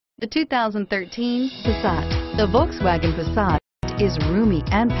The 2013 Passat. The Volkswagen Passat is roomy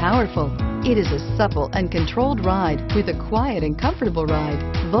and powerful. It is a supple and controlled ride with a quiet and comfortable ride.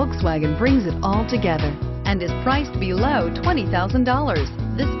 Volkswagen brings it all together and is priced below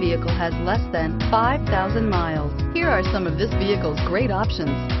 $20,000. This vehicle has less than 5,000 miles. Here are some of this vehicle's great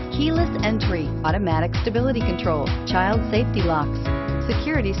options: keyless entry, automatic stability control, child safety locks,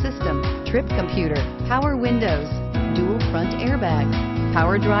 security system, trip computer, power windows, dual front airbags,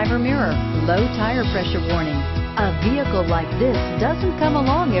 power driver mirror, low tire pressure warning. A vehicle like this doesn't come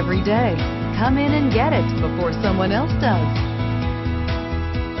along every day. Come in and get it before someone else does.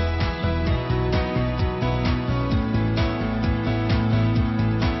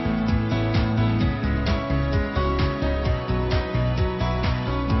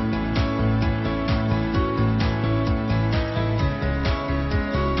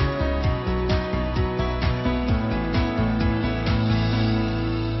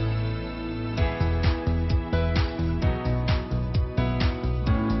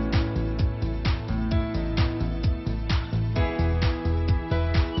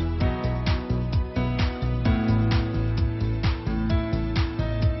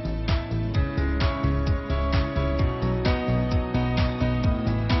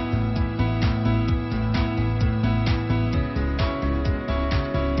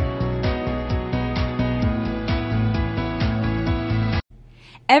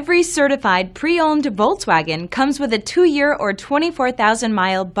 Every certified pre-owned Volkswagen comes with a 2-year or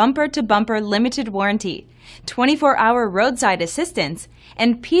 24,000-mile bumper-to-bumper limited warranty, 24-hour roadside assistance,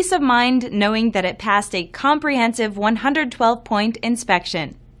 and peace of mind knowing that it passed a comprehensive 112-point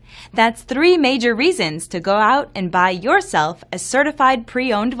inspection. That's 3 major reasons to go out and buy yourself a certified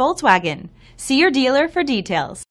pre-owned Volkswagen. See your dealer for details.